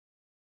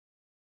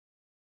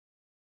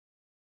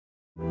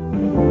Hi,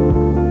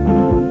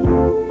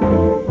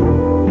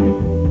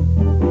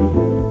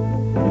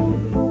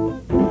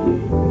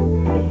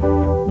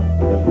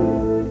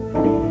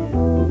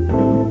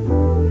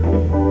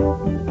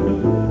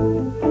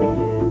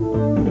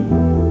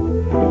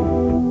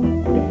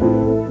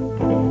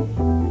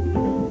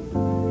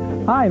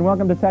 and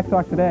welcome to Tech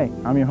Talk Today.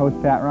 I'm your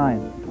host, Pat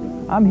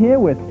Ryan. I'm here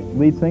with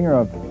lead singer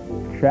of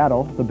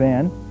Chattel, the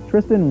band,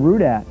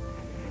 Tristan I.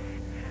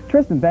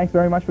 Tristan, thanks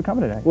very much for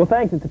coming today. Well,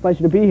 thanks. It's a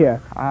pleasure to be here.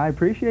 I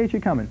appreciate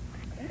you coming.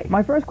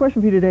 My first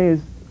question for you today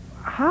is,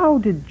 how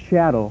did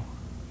Chattel,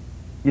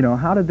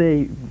 how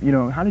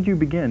did you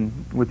begin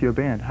with your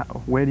band?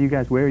 Where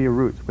are your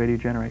roots? Where do you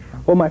generate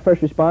from? Well, my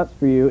first response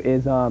for you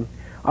is our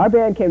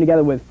band came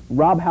together with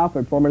Rob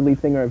Halford, former lead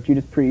singer of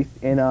Judas Priest,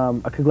 in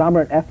a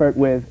conglomerate effort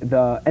with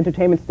the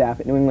entertainment staff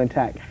at New England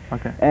Tech.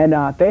 Okay. And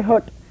they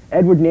hooked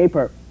Edward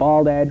Naper,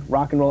 Bald Ed,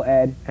 Rock and Roll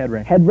Ed,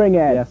 Headring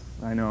Ed. Yes,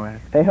 I know Ed.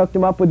 They hooked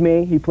him up with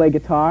me. He played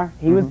guitar.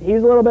 He was a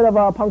little bit of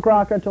a punk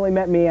rocker until he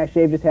met me. I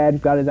shaved his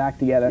head, got his act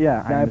together.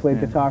 Yeah, now I played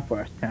guitar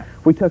first. Yeah.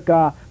 We took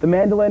the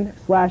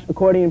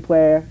mandolin/accordion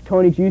player,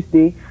 Tony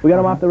Giusti. We got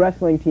him off the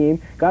wrestling team,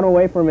 got him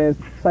away from his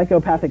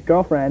psychopathic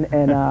girlfriend,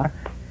 and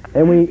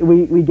and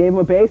we gave him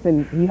a bass,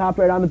 and he hopped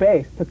right on the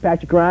bass. Took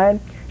Patrick Ryan,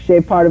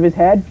 shaved part of his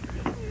head,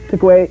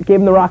 gave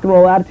him the rock and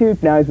roll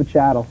attitude. Now he's with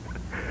Chattel.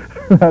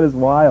 That is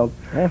wild.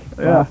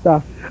 Yeah,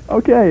 stuff.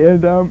 Okay,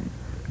 and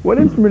what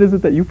instrument is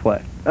it that you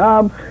play?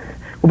 Well,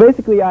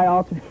 basically I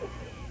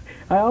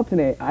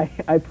alternate.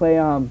 I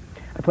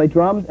play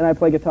drums and I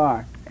play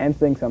guitar and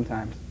sing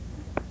sometimes,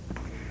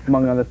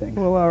 among other things.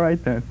 Well, all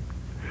right then.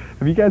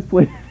 Have you guys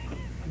played?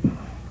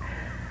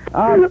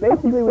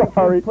 Basically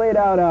we played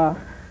out.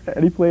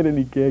 Have you played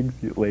any gigs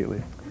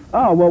lately?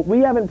 Oh, well, we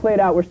haven't played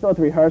out. We're still at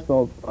the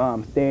rehearsal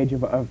stage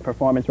of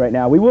performance right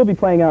now. We will be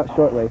playing out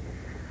shortly.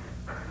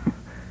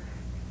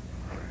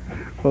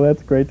 Well,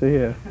 that's great to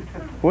hear.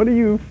 What do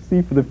you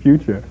see for the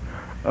future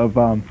of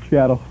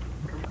Chattel?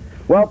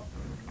 Well,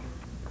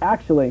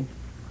 actually,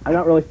 I'm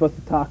not really supposed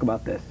to talk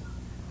about this,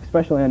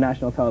 especially on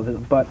national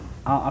television, but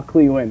I'll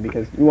clue you in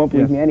because you won't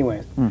believe me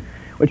anyways,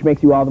 which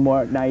makes you all the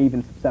more naive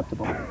and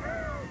susceptible.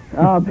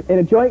 In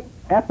a joint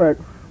effort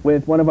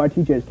with one of our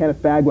teachers,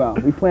 Kenneth Bagwell,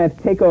 we plan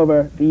to take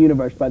over the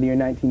universe by the year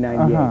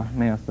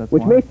 1998, yes, that's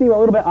which may seem a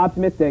little bit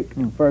optimistic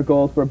for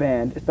goals for a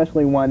band,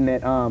 especially one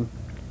that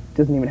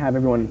doesn't even have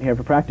everyone here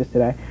for practice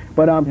today.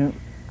 But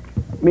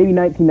maybe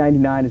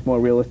 1999 is more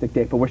realistic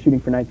date, but we're shooting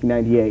for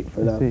 1998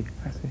 for the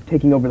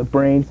taking over the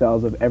brain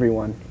cells of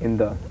everyone in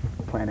the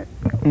planet.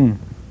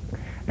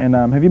 And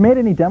have you made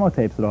any demo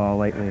tapes at all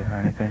lately or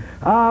anything?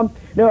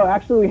 No,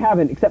 actually we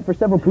haven't, except for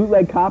several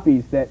bootleg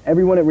copies that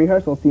everyone at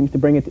rehearsal seems to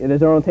bring it to. There's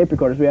their own tape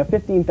recorders. We have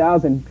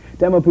 15,000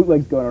 demo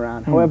bootlegs going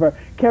around. However,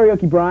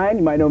 Karaoke Brian,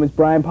 you might know him as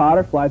Brian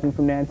Potter, flies in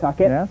from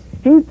Nantucket. Yes.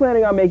 He's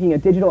planning on making a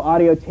digital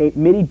audio tape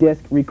MIDI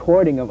disc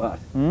recording of us.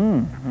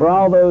 For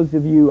all those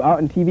of you out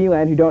in TV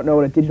land who don't know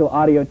what a digital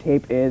audio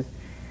tape is,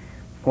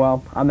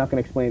 well, I'm not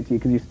going to explain it to you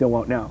because you still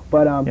won't know.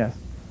 But yes.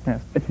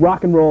 It's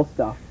rock and roll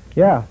stuff.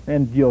 Yeah,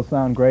 and you'll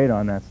sound great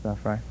on that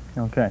stuff, right?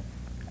 Okay.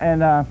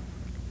 And,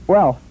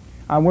 well,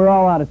 we're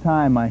all out of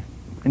time, my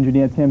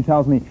engineer Tim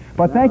tells me.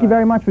 But thank you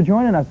very much for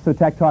joining us for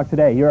Tech Talk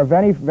today. You're a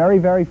very, very,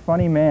 very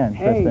funny man,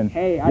 Tristan.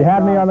 Hey, you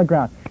had me on the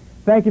ground.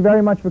 Thank you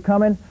very much for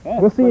coming. Yeah,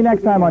 we'll see you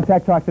next time on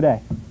Tech Talk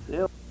Today.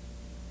 Yep.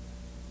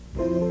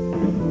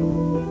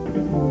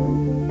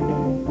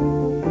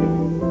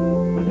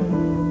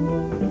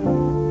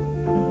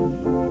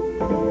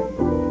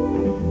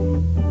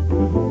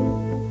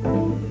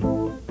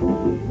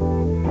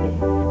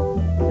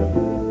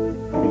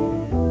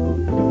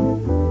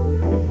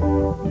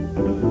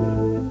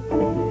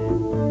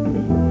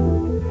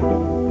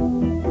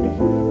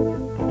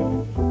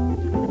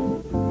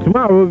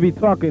 Tomorrow we'll be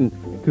talking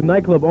to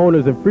nightclub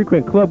owners and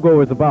frequent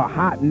clubgoers about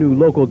hot new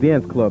local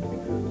dance clubs.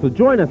 So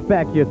join us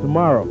back here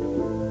tomorrow.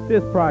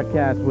 This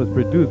podcast was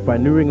produced by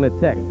New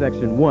England Tech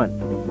Section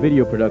 1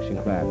 Video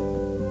Production Class.